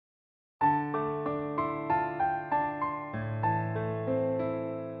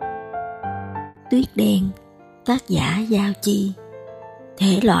tuyết đen. Tác giả Giao Chi.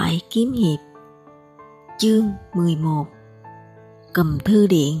 Thể loại kiếm hiệp. Chương 11. Cầm thư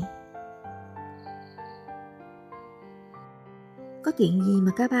điện. Có chuyện gì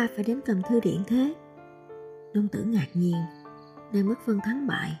mà cả ba phải đến cầm thư điện thế? Đông Tử ngạc nhiên, đang bất phân thắng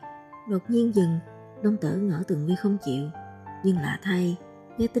bại, đột nhiên dừng. Đông Tử ngỡ Tường Vi không chịu, nhưng lạ thay,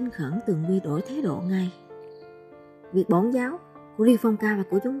 nghe tin khẩn Tường Vi đổi thái độ ngay. Việc bổn giáo của Ly Phong Ca và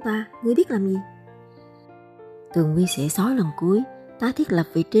của chúng ta, ngươi biết làm gì? Tường Vi xẻ sói lần cuối, tá thiết lập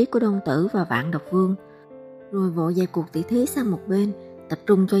vị trí của Đông Tử và Vạn Độc Vương, rồi vội dời cuộc tỷ thí sang một bên, tập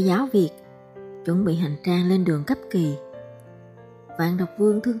trung cho giáo việc, chuẩn bị hành trang lên đường cấp kỳ. Vạn Độc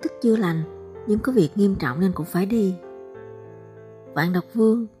Vương thương tích chưa lành, nhưng có việc nghiêm trọng nên cũng phải đi. Vạn Độc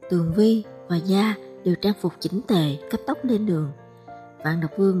Vương, Tường Vi và Gia đều trang phục chỉnh tề, cấp tốc lên đường. Vạn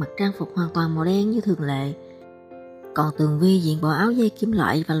Độc Vương mặc trang phục hoàn toàn màu đen như thường lệ, còn Tường Vi diện bộ áo dây kim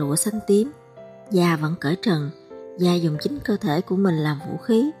loại và lụa xanh tím. Gia vẫn cởi trần, Gia dùng chính cơ thể của mình làm vũ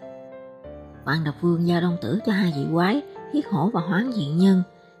khí. Vạn Độc Vương giao Đông Tử cho hai vị quái Hiết Hổ và Hoán Diện Nhân,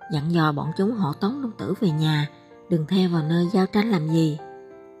 dặn dò bọn chúng hộ tống Đông Tử về nhà, đừng theo vào nơi giao tranh làm gì.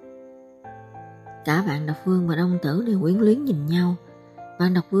 Cả Vạn Độc Vương và Đông Tử đều quyến luyến nhìn nhau.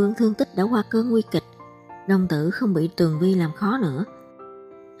 Vạn Độc Vương thương tích đã qua cơn nguy kịch, Đông Tử không bị Tường Vi làm khó nữa.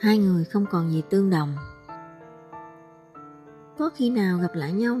 Hai người không còn gì tương đồng. Có khi nào gặp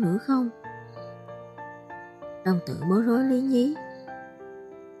lại nhau nữa không? Đông Tử bối rối lý nhí.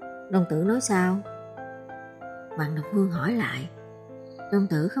 Đông Tử nói sao? Vạn Độc Vương hỏi lại. Đông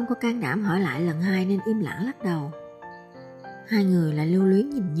Tử không có can đảm hỏi lại lần hai nên im lặng lắc đầu. Hai người lại lưu luyến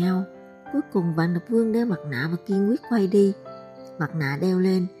nhìn nhau. Cuối cùng Vạn Độc Vương đeo mặt nạ và kiên quyết quay đi. Mặt nạ đeo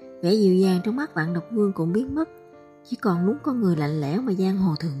lên, vẻ dịu dàng trong mắt Vạn Độc Vương cũng biến mất, chỉ còn đúng con người lạnh lẽo mà giang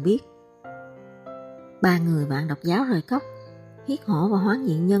hồ thường biết. Ba người Vạn Độc giáo rời cốc. Hiết Hổ và Hoán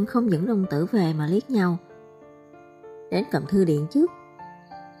Diện Nhân không dẫn Đông Tử về mà liếc nhau. Đến cầm thư điện trước.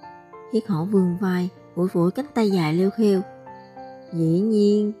 Hiết Hổ vươn vai, vội vội cánh tay dài leo khêu. Dĩ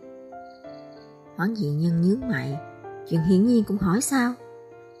nhiên. Hoán Diện Nhân nhướng mày. Chuyện hiển nhiên cũng hỏi sao?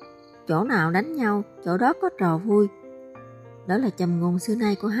 Chỗ nào đánh nhau, chỗ đó có trò vui. Đó là châm ngôn xưa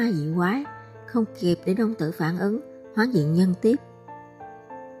nay của hai vị quái. Không kịp để Đông Tử phản ứng, Hoán Diện Nhân tiếp.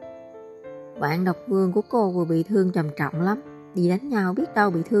 Vạn Độc Vương của cô vừa bị thương trầm trọng lắm. Đi đánh nhau biết đâu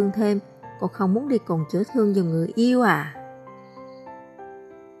bị thương thêm. Cô không muốn đi cùng chữa thương giùm người yêu à?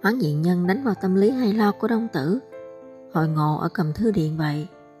 Hoán Diện Nhân đánh vào tâm lý hay lo của Đông Tử. Hội ngộ ở cầm thư điện vậy.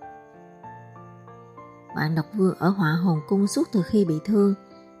 Vạn Độc Vương ở Họa Hồn Cung suốt từ khi bị thương,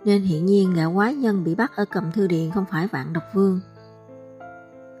 nên hiển nhiên gã quái nhân bị bắt ở cầm thư điện không phải Vạn Độc Vương.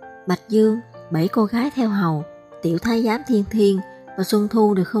 Bạch Dương, 7 cô gái theo hầu, tiểu thái giám Thiên Thiên và Xuân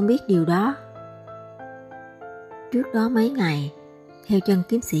Thu đều không biết điều đó. Trước đó mấy ngày, theo chân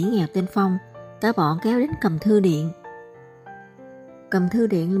kiếm sĩ nghèo tên Phong, cả bọn kéo đến cầm thư điện. Cầm thư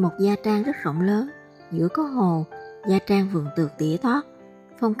điện là một gia trang rất rộng lớn, giữa có hồ, gia trang vườn tược tỉa tót,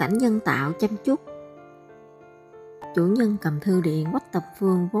 phong cảnh nhân tạo chăm chút. Chủ nhân cầm thư điện Quách Tập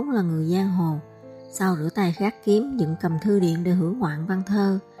Phương vốn là người giang hồ, sau rửa tay gác kiếm dựng cầm thư điện để hưởng ngoạn văn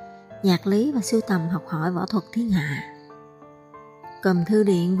thơ, nhạc lý và sưu tầm học hỏi võ thuật thiên hạ. Cầm thư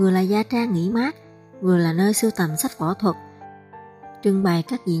điện vừa là gia trang nghỉ mát, vừa là nơi sưu tầm sách võ thuật, trưng bày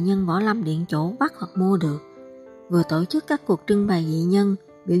các dị nhân võ lâm điện chỗ bắt hoặc mua được, vừa tổ chức các cuộc trưng bày dị nhân,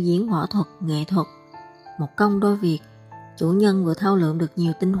 biểu diễn võ thuật, nghệ thuật. Một công đôi việc, chủ nhân vừa thâu lượm được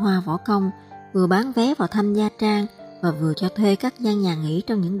nhiều tinh hoa võ công, vừa bán vé vào thăm gia trang và vừa cho thuê các gian nhà nghỉ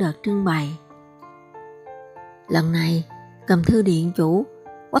trong những đợt trưng bày. Lần này, cầm thư điện chủ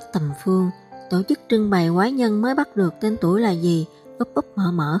Quách Tầm Phương tổ chức trưng bày quái nhân mới bắt được tên tuổi là gì, úp úp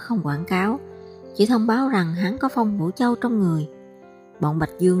mở mở không quảng cáo, chỉ thông báo rằng hắn có phong vũ châu trong người. Bọn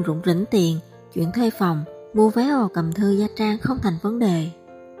Bạch Dương rủng rỉnh tiền, chuyện thuê phòng, mua vé vào cầm thư gia trang không thành vấn đề.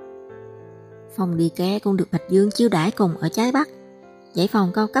 Phòng đi ké cũng được Bạch Dương chiêu đãi cùng ở trái Bắc, dãy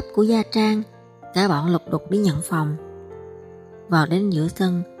phòng cao cấp của gia trang. Cả bọn lục đục đi nhận phòng. Vào đến giữa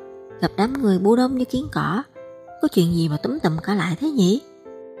sân, gặp đám người bú đông như kiến cỏ. Có chuyện gì mà túm tụm cả lại thế nhỉ?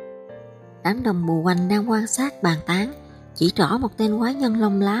 Đám đồng bù quanh đang quan sát bàn tán, chỉ trỏ một tên quái nhân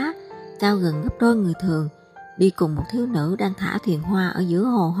lông lá, cao gần gấp đôi người thường, đi cùng một thiếu nữ đang thả thuyền hoa ở giữa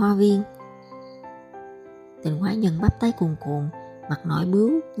hồ hoa viên. Tên quái nhân bắp tay cuồn cuộn, mặt nổi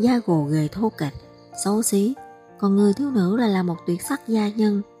bướu, da gồ ghề thô kệch, xấu xí, còn người thiếu nữ lại là một tuyệt sắc gia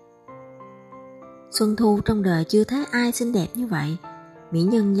nhân. Xuân Thu trong đời chưa thấy ai xinh đẹp như vậy. Mỹ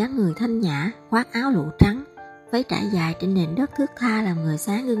nhân dáng người thanh nhã, khoác áo lụa trắng, váy trải dài trên nền đất thướt tha làm người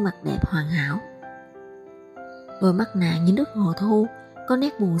sáng gương mặt đẹp hoàn hảo. Đôi mắt nàng như nước hồ thu, có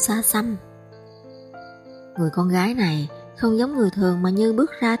nét buồn xa xăm. Người con gái này không giống người thường mà như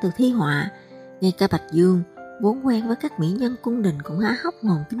bước ra từ thi họa, Ngay cả Bạch Dương, vốn quen với các mỹ nhân cung đình cũng há hốc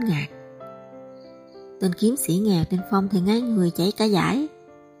mồm kinh ngạc. Tên kiếm sĩ nghèo tên Phong thì ngay người chảy cả dãi.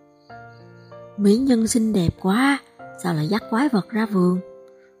 Mỹ nhân xinh đẹp quá, sao lại dắt quái vật ra vườn?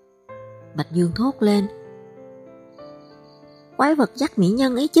 Bạch Dương thốt lên. Quái vật dắt mỹ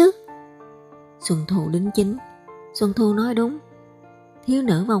nhân ấy chứ? Xuân Thu đính chính. Xuân Thu nói đúng. Thiếu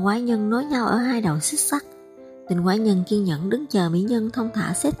nữ và quái nhân nối nhau ở hai đầu xích sắt. Tên quái nhân kiên nhẫn đứng chờ mỹ nhân thông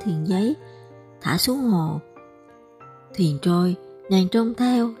thả xếp thuyền giấy, thả xuống hồ. Thuyền trôi, nàng trông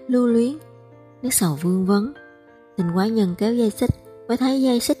theo, lưu luyến, nước sầu vương vấn. Tên quái nhân kéo dây xích, mới thấy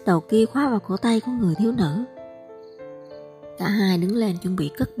dây xích đầu kia khóa vào cổ tay của người thiếu nữ. Cả hai đứng lên chuẩn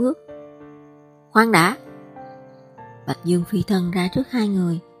bị cất bước. Khoan đã! Bạch Dương phi thân ra trước hai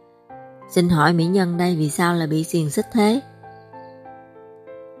người. Xin hỏi mỹ nhân đây vì sao lại bị xiềng xích thế?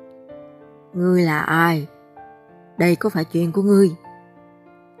 Ngươi là ai? Đây có phải chuyện của ngươi?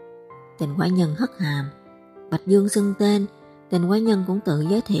 Tên quái nhân hất hàm. Bạch Dương xưng tên. Tên quái nhân cũng tự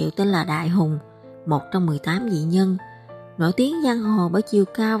giới thiệu tên là Đại Hùng, một trong 18 dị nhân, nổi tiếng giang hồ bởi chiều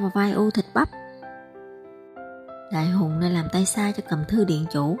cao và vai u thịt bắp. Đại Hùng nên làm tay sai cho Cầm Thư điện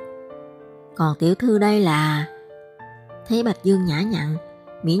chủ. Còn tiểu thư đây là... Thấy Bạch Dương nhã nhặn,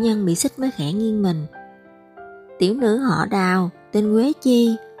 mỹ nhân bị xích mới khẽ nghiêng mình. Tiểu nữ họ Đào, tên Quế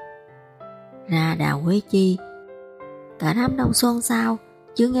Chi. Ra Đào Quế Chi. Cả đám đông xôn xao,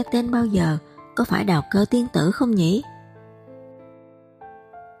 chưa nghe tên bao giờ, có phải Đào Cơ tiên tử không nhỉ?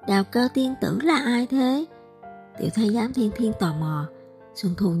 Đào Cơ tiên tử là ai thế? Tiểu thái giám Thiên Thiên tò mò.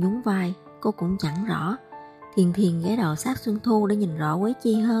 Xuân Thu nhún vai, cô cũng chẳng rõ. Thiên Thiên ghé đầu sát Xuân Thu để nhìn rõ Quế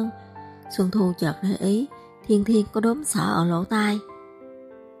Chi hơn. Xuân Thu chợt để ý, Thiên Thiên có đốm sọ ở lỗ tai.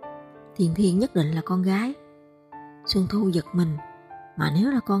 Thiên Thiên nhất định là con gái. Xuân Thu giật mình, mà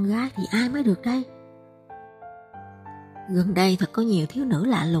nếu là con gái thì ai mới được đây? Gần đây thật có nhiều thiếu nữ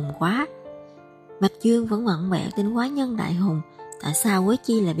lạ lùng quá. Bạch Dương vẫn vặn vẹo tên quái nhân Đại Hùng. Tại sao Quế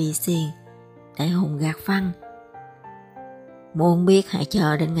Chi lại bị xiềng? Đại Hùng gạt phăng. Muốn biết hãy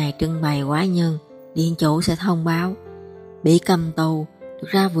chờ đến ngày trưng bày quái nhân, điện chủ sẽ thông báo. Bị cầm tù, được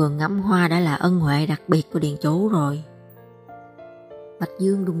ra vườn ngắm hoa đã là ân huệ đặc biệt của điện chủ rồi. Bạch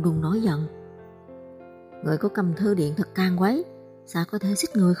Dương đùng đùng nổi giận. Người có Cầm Thư điện thật can quấy, sao có thể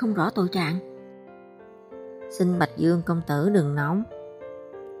giết người không rõ tội trạng? Xin Bạch Dương công tử đừng nóng.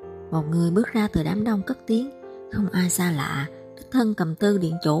 Một người bước ra từ đám đông cất tiếng, không ai xa lạ, đích thân Cầm Tư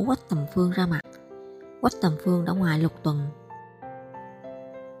điện chủ Quách Tầm Phương ra mặt. Quách Tầm Phương đã ngoài lục tuần,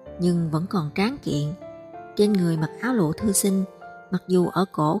 nhưng vẫn còn tráng kiện. Trên người mặc áo lụa thư sinh, mặc dù ở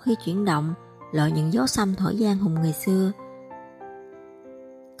cổ khi chuyển động lợi những gió xăm thổi giang hùng ngày xưa.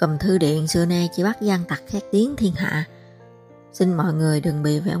 Cầm Thư điện xưa nay chỉ bắt gian tặc khét tiếng thiên hạ. Xin mọi người đừng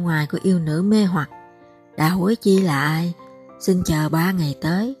bị vẻ ngoài của yêu nữ mê hoặc. Đào Quế Chi là ai? Xin chờ 3 ngày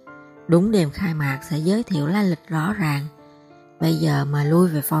tới, đúng đêm khai mạc sẽ giới thiệu lai lịch rõ ràng. Bây giờ mà lui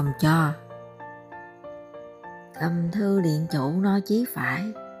về phòng cho. Cầm Thư điện chủ nói chí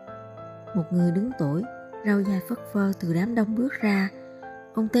phải. Một người đứng tuổi, râu dài phất phơ từ đám đông bước ra.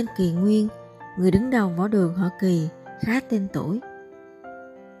 Ông tên Kỳ Nguyên, người đứng đầu võ đường họ Kỳ, khá tên tuổi.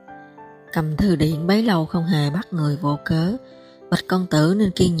 Cầm Thư điện bấy lâu không hề bắt người vô cớ. Bạch công tử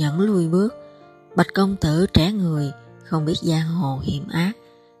nên kiên nhẫn lùi bước. Bạch công tử trẻ người, không biết giang hồ hiểm ác,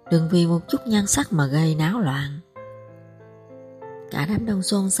 đừng vì một chút nhan sắc mà gây náo loạn. Cả đám đông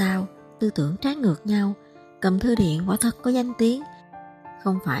xôn xao, tư tưởng trái ngược nhau. Cầm Thư điện quả thật có danh tiếng,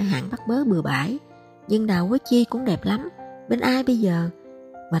 không phải hạng bắt bớ bừa bãi, nhưng Đào Quế Chi cũng đẹp lắm. Bên ai bây giờ?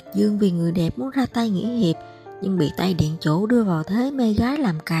 Bạch Dương vì người đẹp muốn ra tay nghĩa hiệp, nhưng bị tay điện chủ đưa vào thế mê gái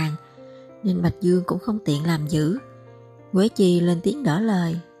làm càng, nên Bạch Dương cũng không tiện làm dữ. Quế Chi lên tiếng đỡ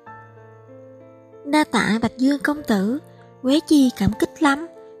lời. Đa tạ Bạch Dương công tử, Quế Chi cảm kích lắm.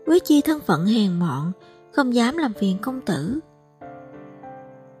 Quế Chi thân phận hèn mọn, không dám làm phiền công tử.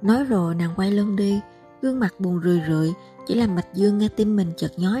 Nói rồi nàng quay lưng đi, gương mặt buồn rười rượi, chỉ làm Bạch Dương nghe tim mình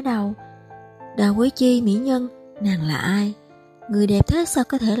chợt nhói đau. Đào Quế Chi mỹ nhân, nàng là ai? Người đẹp thế sao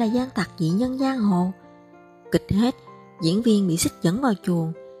có thể là gian tặc dị nhân giang hồ? Kịch hết, diễn viên bị xích dẫn vào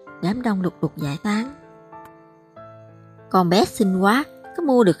chuồng, đám đông lục đục giải tán. Con bé xinh quá, có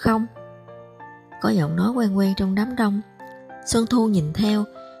mua được không? Có giọng nói quen quen trong đám đông. Xuân Thu nhìn theo,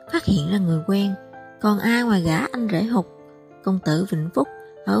 phát hiện ra người quen. Còn ai ngoài gã anh rể Hục, công tử Vĩnh Phúc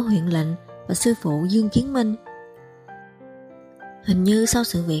ở huyện lệnh và sư phụ Dương Kiến Minh. Hình như sau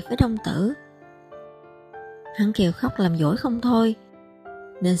sự việc với Đông Tử, hắn kêu khóc làm dỗi không thôi,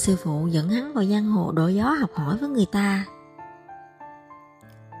 nên sư phụ dẫn hắn vào giang hồ đổi gió học hỏi với người ta.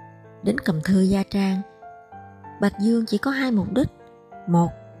 Đến Cầm Thư gia trang, Bạch Dương chỉ có 2 mục đích. Một,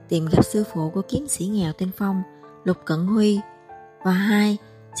 tìm gặp sư phụ của kiếm sĩ nghèo tên Phong, Lục Cẩn Huy. Và 2,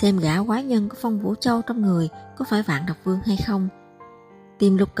 xem gã quái nhân có phong vũ châu trong người có phải Vạn Độc Vương hay không.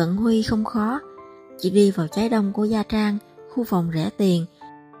 Tìm Lục Cẩn Huy không khó, chỉ đi vào trái đông của Gia Trang, khu phòng rẻ tiền,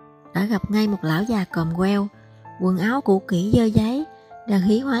 đã gặp ngay một lão già còm queo, quần áo cũ kỹ dơ giấy, đang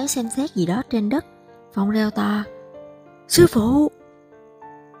hí hoái xem xét gì đó trên đất. Phong reo to: "Sư phụ!"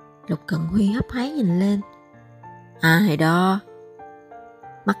 Lục Cẩn Huy hấp háy nhìn lên. "Ai đó?"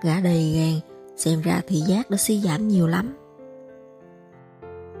 Mắt gã đầy gàn, xem ra thị giác đã suy giảm nhiều lắm.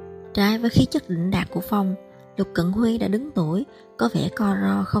 Trái với khí chất đỉnh đạt của Phong, Lục Cẩn Huy đã đứng tuổi, có vẻ co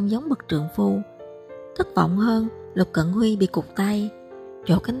ro không giống bậc trượng phu. Thất vọng hơn, Lục Cẩn Huy bị cụt tay.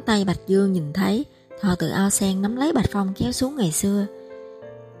 Chỗ cánh tay Bạch Dương nhìn thấy, thò từ ao sen nắm lấy Bạch Phong kéo xuống ngày xưa.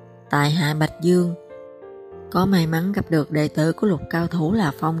 Tại hạ Bạch Dương có may mắn gặp được đệ tử của Lục cao thủ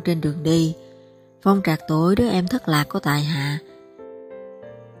là Phong trên đường đi. Phong trạc tuổi đứa em thất lạc của tại hạ.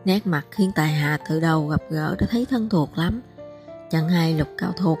 Nét mặt khiến tại hạ từ đầu gặp gỡ đã thấy thân thuộc lắm. Chẳng hay Lục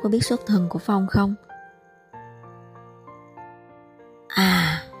cao thủ có biết xuất thân của Phong không?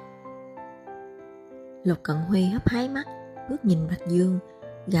 À! Lục Cẩn Huy hấp háy mắt, bước nhìn Bạch Dương.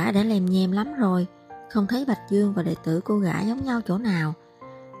 Gã đã lem nhem lắm rồi, không thấy Bạch Dương và đệ tử của gã giống nhau chỗ nào.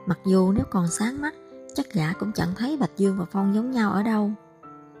 Mặc dù nếu còn sáng mắt, chắc gã cũng chẳng thấy Bạch Dương và Phong giống nhau ở đâu.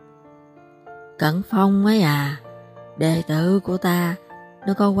 Cẩn Phong ấy à, đệ tử của ta,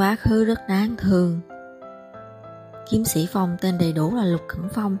 nó có quá khứ rất đáng thương. Kiếm sĩ Phong tên đầy đủ là Lục Cẩn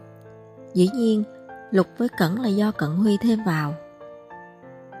Phong. Dĩ nhiên, Lục với Cẩn là do Cẩn Huy thêm vào.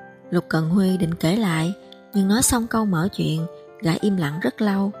 Lục Cẩn Huy định kể lại, nhưng nói xong câu mở chuyện, gã im lặng rất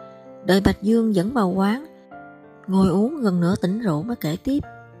lâu, đợi Bạch Dương dẫn vào quán, ngồi uống gần nửa tỉnh rượu mới kể tiếp.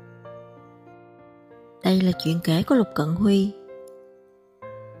 Đây là chuyện kể của Lục Cẩn Huy.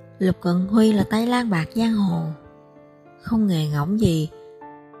 Lục Cẩn Huy là tay lang bạc giang hồ, không nghề ngỗng gì.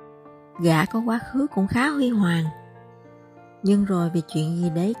 Gã có quá khứ cũng khá huy hoàng, nhưng rồi vì chuyện gì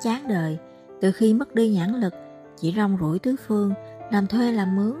đấy chán đời, từ khi mất đi nhãn lực, chỉ rong ruổi tứ phương, làm thuê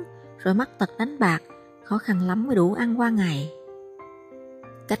làm mướn, rồi mắc tật đánh bạc, khó khăn lắm mới đủ ăn qua ngày.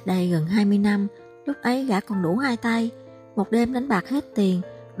 Cách đây gần 20 năm, lúc ấy gã còn đủ hai tay, một đêm đánh bạc hết tiền,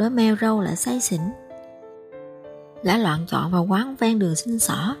 đói meo râu lại say xỉn. Gã loạn chọn vào quán ven đường xin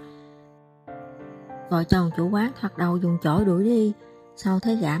xỏ. Vợ chồng chủ quán thoạt đầu dùng chổi đuổi đi, sau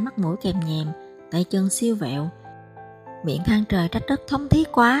thấy gã mắt mũi kèm nhèm, tay chân siêu vẹo, miệng than trời trách đất thống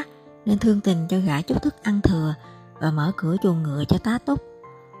thiết quá, nên thương tình cho gã chút thức ăn thừa và mở cửa chuồng ngựa cho tá túc.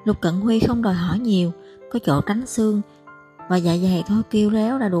 Lục Cẩn Huy không đòi hỏi nhiều, có chỗ tránh xương và dạ dày thôi kêu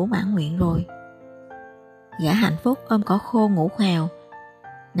réo đã đủ mãn nguyện rồi. Gã hạnh phúc ôm cỏ khô ngủ khèo.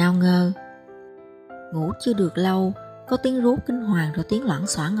 Nào ngờ ngủ chưa được lâu, có tiếng rú kinh hoàng rồi tiếng loảng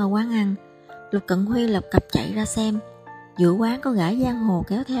xoảng ở quán ăn. Lục Cẩn Huy lập cập chạy ra xem. Giữa quán có gã giang hồ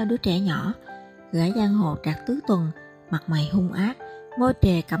kéo theo đứa trẻ nhỏ. Gã giang hồ trạc tứ tuần, mặt mày hung ác, môi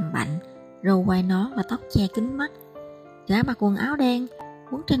trề cầm bạnh, râu quai nón và tóc che kín mắt. Gã mặc quần áo đen,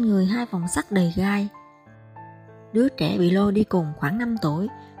 quấn trên người hai vòng sắt đầy gai. Đứa trẻ bị lôi đi cùng khoảng 5 tuổi,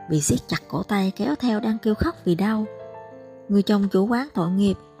 bị siết chặt cổ tay kéo theo đang kêu khóc vì đau. Người chồng chủ quán tội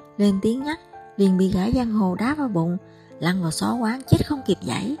nghiệp, lên tiếng nhắc, liền bị gã giang hồ đá vào bụng, lăn vào xó quán chết không kịp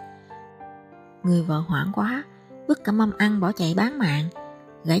giãy. Người vợ hoảng quá, vứt cả mâm ăn bỏ chạy bán mạng.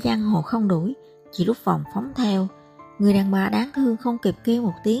 Gã giang hồ không đuổi, chỉ rút vòng phóng theo. Người đàn bà đáng thương không kịp kêu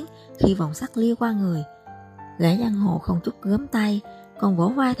một tiếng khi vòng sắt liêu qua người. Gã giang hồ không chút gớm tay, còn vỗ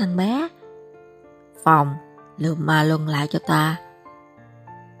vai thằng bé. Phòng, lượm mà luân lại cho ta.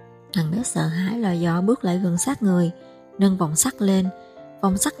 Thằng bé sợ hãi lò dò bước lại gần sát người, nâng vòng sắt lên.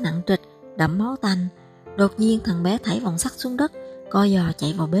 Vòng sắt nặng trịch, đẫm máu tanh. Đột nhiên thằng bé thảy vòng sắt xuống đất, co giò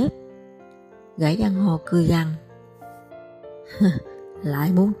chạy vào bếp. Gã giang hồ cười gằn.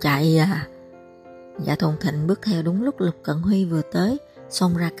 Lại muốn chạy à? Gã Tôn Thịnh bước theo đúng lúc Lục Cẩn Huy vừa tới,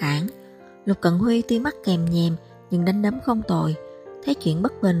 xông ra cản. Lục Cẩn Huy tuy mắt kèm nhèm nhưng đánh đấm không tồi. Thấy chuyện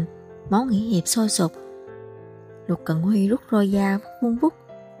bất bình, máu nghĩa hiệp sôi sục. Lục Cẩn Huy rút roi da vung vút.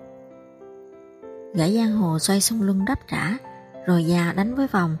 Gã giang hồ xoay xung lưng đáp trả, roi da đánh với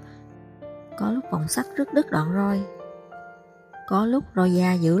vòng. Có lúc vòng sắt rứt đứt đoạn roi, có lúc roi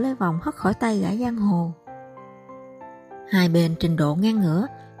da giữ lấy vòng hất khỏi tay gã giang hồ. Hai bên trình độ ngang ngửa,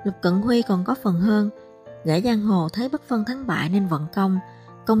 Lục Cẩn Huy còn có phần hơn. Gã giang hồ thấy bất phân thắng bại nên vận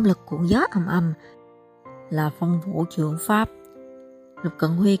công lực cuộn gió ầm ầm, là phong vũ trượng pháp. Lục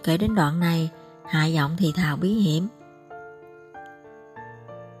Cẩn Huy kể đến đoạn này, hạ giọng thì thào bí hiểm.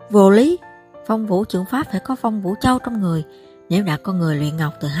 Vô lý, phong vũ trượng pháp phải có phong vũ châu trong người. Nếu đã có người luyện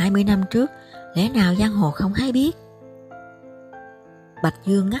ngọc từ 20 năm trước, lẽ nào giang hồ không hay biết? Bạch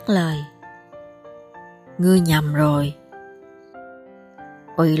Dương ngắt lời. Ngươi nhầm rồi.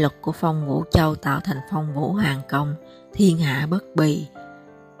 Uy lực của phong vũ châu tạo thành phong vũ hoàng công, thiên hạ bất bì.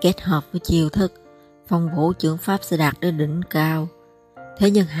 Kết hợp với chiêu thức, phong vũ trưởng pháp sẽ đạt đến đỉnh cao.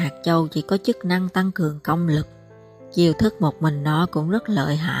 Thế nhưng hạt châu chỉ có chức năng tăng cường công lực, chiêu thức một mình nó cũng rất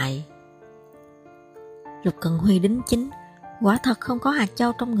lợi hại. Lục Cẩn Huy đính chính, quả thật không có hạt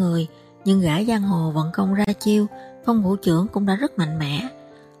châu trong người, nhưng gã giang hồ vận công ra chiêu, phong vũ trưởng cũng đã rất mạnh mẽ.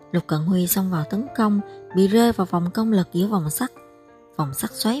 Lục Cẩn Huy xông vào tấn công, bị rơi vào vòng công lực giữa vòng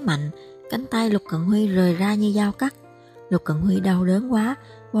sắt xoáy mạnh, cánh tay Lục Cẩn Huy rời ra như dao cắt. Lục Cẩn Huy đau đớn quá,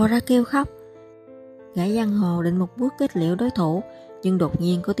 bò ra kêu khóc. Gã giang hồ định một bước kết liễu đối thủ, nhưng đột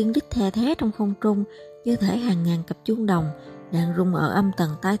nhiên có tiếng rít the thé trong không trung, như thể hàng ngàn cặp chuông đồng đang rung ở âm tần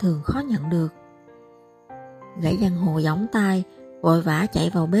tai thường khó nhận được. Gã giang hồ gióng tai, vội vã chạy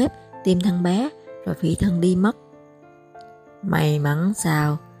vào bếp tìm thằng bé, rồi phi thân đi mất. May mắn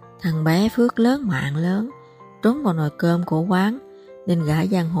sao, thằng bé phước lớn mạng lớn, trốn vào nồi cơm của quán, nên gã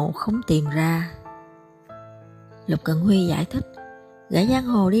giang hồ không tìm ra. Lục Cẩn Huy giải thích, gã giang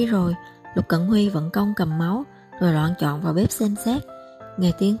hồ đi rồi. Lục Cẩn Huy vận công cầm máu, rồi loạn trọn vào bếp xem xét.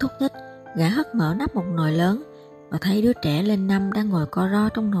 Nghe tiếng thúc thích, gã hất mở nắp một nồi lớn và thấy đứa trẻ lên 5 đang ngồi co ro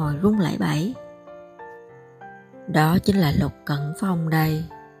trong nồi run lẩy bẩy. Đó chính là Lục Cẩn Phong đây.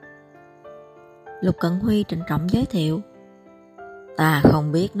 Lục Cẩn Huy trịnh trọng giới thiệu, ta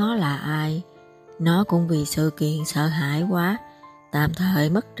không biết nó là ai, nó cũng vì sự kiện sợ hãi quá, tạm thời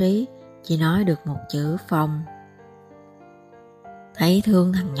mất trí, chỉ nói được một chữ Phong. Thấy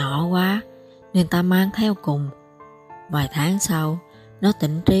thương thằng nhỏ quá, nên ta mang theo cùng. Vài tháng sau, nó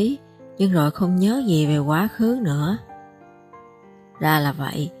tỉnh trí, nhưng rồi không nhớ gì về quá khứ nữa. Ra là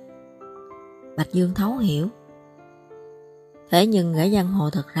vậy. Bạch Dương thấu hiểu. Thế nhưng gã giang hồ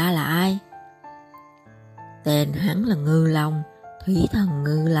thật ra là ai? Tên hắn là Ngư Long, thủy thần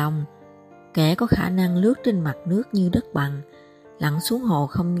Ngư Long, kẻ có khả năng lướt trên mặt nước như đất bằng, lặn xuống hồ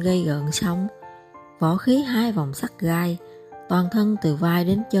không gây gợn sóng, võ khí 2 vòng sắt gai, toàn thân từ vai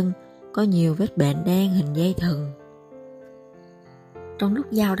đến chân có nhiều vết bệnh đen hình dây thừng. Trong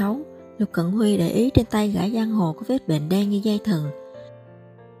lúc giao đấu, Lục Cẩn Huy để ý trên tay gã giang hồ có vết bệnh đen như dây thừng.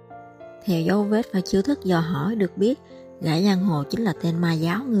 Theo dấu vết và chiêu thức dò hỏi được biết, gã giang hồ chính là tên ma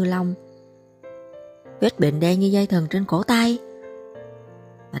giáo Ngư Long. Vết bệnh đen như dây thừng trên cổ tay.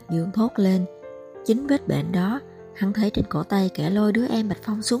 Bạch Dương thốt lên, chính vết bệnh đó hắn thấy trên cổ tay kẻ lôi đứa em Bạch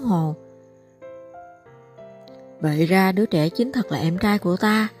Phong xuống hồ. Vậy ra đứa trẻ chính thật là em trai của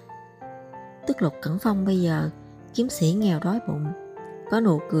ta. Tức Lục Cẩn Phong bây giờ kiếm sĩ nghèo đói bụng, có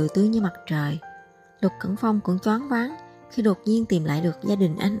nụ cười tươi như mặt trời. Lục Cẩn Phong cũng choáng váng khi đột nhiên tìm lại được gia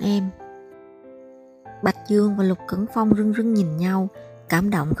đình anh em. Bạch Dương và Lục Cẩn Phong rưng rưng nhìn nhau, cảm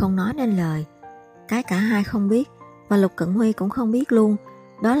động không nói nên lời. Cái cả hai không biết, và Lục Cẩn Huy cũng không biết luôn,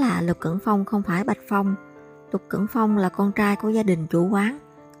 đó là Lục Cẩn Phong không phải Bạch Phong. Lục Cẩn Phong là con trai của gia đình chủ quán,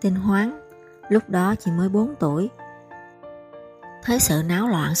 tên Hoáng, lúc đó chỉ mới 4 tuổi. Thấy sự náo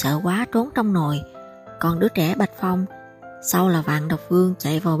loạn sợ quá trốn trong nồi. Còn đứa trẻ Bạch Phong, sau là Vạn Độc Vương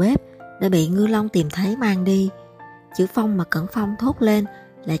chạy vào bếp để bị Ngư Long tìm thấy mang đi. Chữ Phong mà Cẩn Phong thốt lên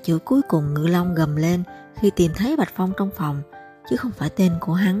là chữ cuối cùng Ngư Long gầm lên khi tìm thấy Bạch Phong trong phòng, chứ không phải tên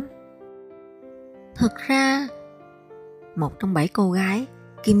của hắn. Thực ra, một trong 7 cô gái,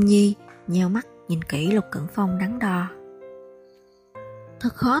 Kim Nhi, nheo mắt nhìn kỹ Lục Cẩn Phong đắn đo.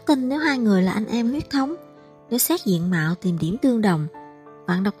 Thật khó tin nếu hai người là anh em huyết thống. Nếu xét diện mạo tìm điểm tương đồng,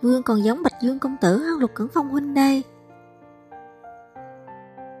 Vạn Độc Vương còn giống Bạch Dương công tử hơn Lục Cẩn Phong huynh đây.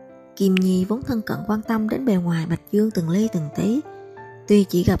 Kim Nhi vốn thân cận quan tâm đến bề ngoài Bạch Dương từng ly từng tí. Tuy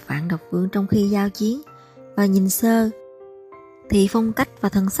chỉ gặp Vạn Độc Vương trong khi giao chiến và nhìn sơ, thì phong cách và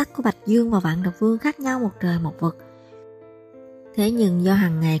thân sắc của Bạch Dương và Vạn Độc Vương khác nhau một trời một vực. Thế nhưng do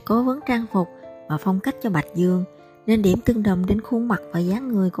hàng ngày cố vấn trang phục và phong cách cho Bạch Dương, nên điểm tương đồng đến khuôn mặt và dáng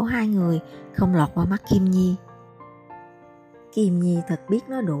người của hai người không lọt vào mắt Kim Nhi. Kim Nhi thật biết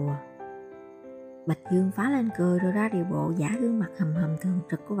nói đùa. Bạch Dương phá lên cười rồi ra điệu bộ giả gương mặt hầm hầm thường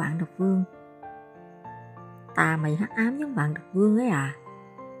trực của Vạn Độc Vương. Ta mày hắc ám giống Vạn Độc Vương ấy à?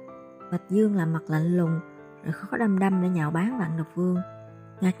 Bạch Dương làm mặt lạnh lùng rồi khó đăm đăm để nhạo báng Vạn Độc Vương.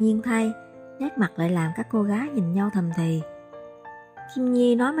 Ngạc nhiên thay, nét mặt lại làm các cô gái nhìn nhau thầm thì. Kim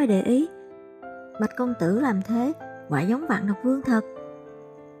Nhi nói mới để ý, Bạch công tử làm thế quả giống Vạn Độc Vương thật.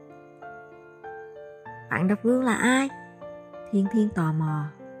 Vạn Độc Vương là ai? Thiên Thiên tò mò.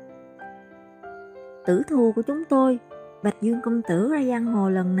 Tử thù của chúng tôi. Bạch Dương công tử ra giang hồ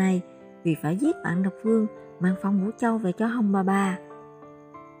lần này vì phải giết Vạn Độc Vương, mang Phong Vũ Châu về cho Hồng Bà Bà.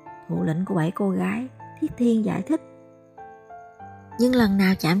 Thủ lĩnh của 7 cô gái, Thiết Thiên giải thích. Nhưng lần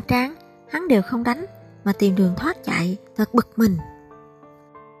nào chạm trán, hắn đều không đánh mà tìm đường thoát chạy, thật bực mình.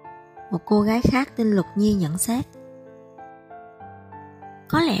 Một cô gái khác tên Lục Nhi nhận xét.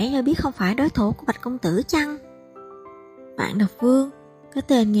 Có lẽ do biết không phải đối thủ của Bạch công tử chăng? Vạn Độc Vương, Cái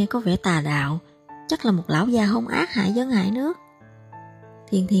tên nghe có vẻ tà đạo, chắc là một lão già hung ác hại dân hại nước.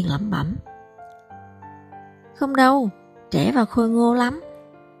 Thiên Thiên lẩm bẩm. Không đâu, trẻ và khôi ngô lắm.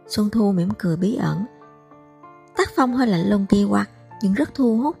 Xuân Thu mỉm cười bí ẩn. Tác phong hơi lạnh lùng kỳ quặc nhưng rất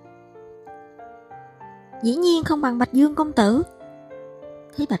thu hút. Dĩ nhiên không bằng Bạch Dương công tử.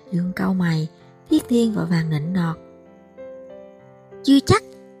 Thấy Bạch Dương cau mày, Thiết Thiên vội vàng nịnh nọt. Chưa chắc,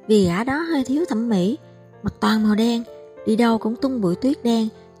 vì gã đó hơi thiếu thẩm mỹ, mặt toàn màu đen, đi đâu cũng tung bụi tuyết đen,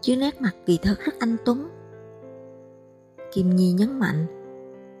 chứ nét mặt kỳ thực rất anh tuấn. Kim Nhi nhấn mạnh,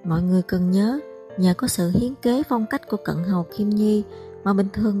 mọi người cần nhớ, nhờ có sự hiến kế phong cách của cận hầu Kim Nhi mà bình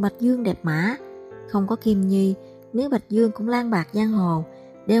thường Bạch Dương đẹp mã. Không có Kim Nhi, nếu Bạch Dương cũng lang bạc giang hồ,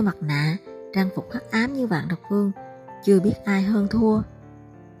 đeo mặt nạ, trang phục hắc ám như Vạn Độc Vương, chưa biết ai hơn thua.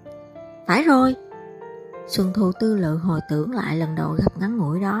 Phải rồi. Xuân Thu tư lự hồi tưởng lại lần đầu gặp ngắn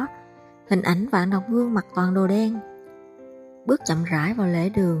ngủi đó, hình ảnh Vạn Độc Vương mặc toàn đồ đen. Bước chậm rãi vào lễ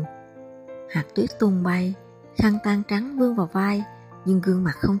đường, hạt tuyết tung bay, khăn tang trắng vương vào vai, nhưng gương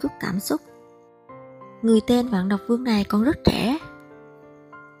mặt không chút cảm xúc. Người tên Vạn Độc Vương này còn rất trẻ,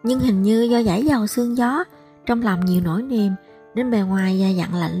 nhưng hình như do giải dầu sương gió, trong lòng nhiều nỗi niềm, đến bề ngoài da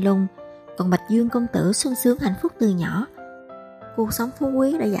dặn lạnh lùng. Còn Bạch Dương công tử sung sướng hạnh phúc từ nhỏ, cuộc sống phú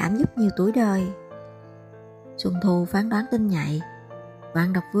quý đã giảm giúp nhiều tuổi đời. Xuân Thu phán đoán tinh nhạy,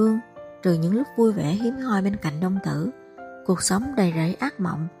 Vạn Độc Vương trừ những lúc vui vẻ hiếm hoi bên cạnh đông tử, cuộc sống đầy rẫy ác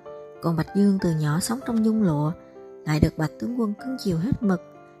mộng. Còn Bạch Dương từ nhỏ sống trong nhung lụa, lại được Bạch tướng quân cưng chiều hết mực,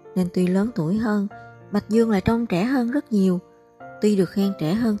 nên tuy lớn tuổi hơn, Bạch Dương lại trông trẻ hơn rất nhiều. Tuy được khen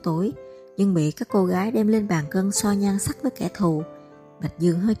trẻ hơn tuổi, nhưng bị các cô gái đem lên bàn cân so nhan sắc với kẻ thù, Bạch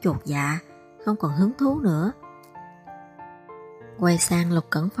Dương hơi chột dạ, không còn hứng thú nữa. Quay sang Lục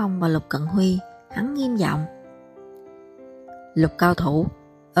Cẩn Phong và Lục Cận Huy, hắn nghiêm giọng. Lục cao thủ,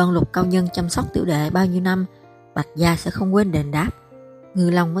 ơn Lục cao nhân chăm sóc tiểu đệ bao nhiêu năm, Bạch gia sẽ không quên đền đáp. Ngư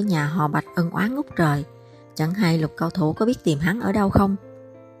Long với nhà họ Bạch ân oán ngút trời, chẳng hay Lục cao thủ có biết tìm hắn ở đâu không?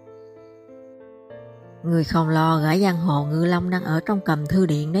 Người không lo, gã giang hồ Ngư Long đang ở trong Cầm Thư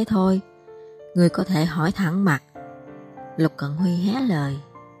Điện đấy thôi. Người có thể hỏi thẳng mặt. Lục Cận Huy hé lời.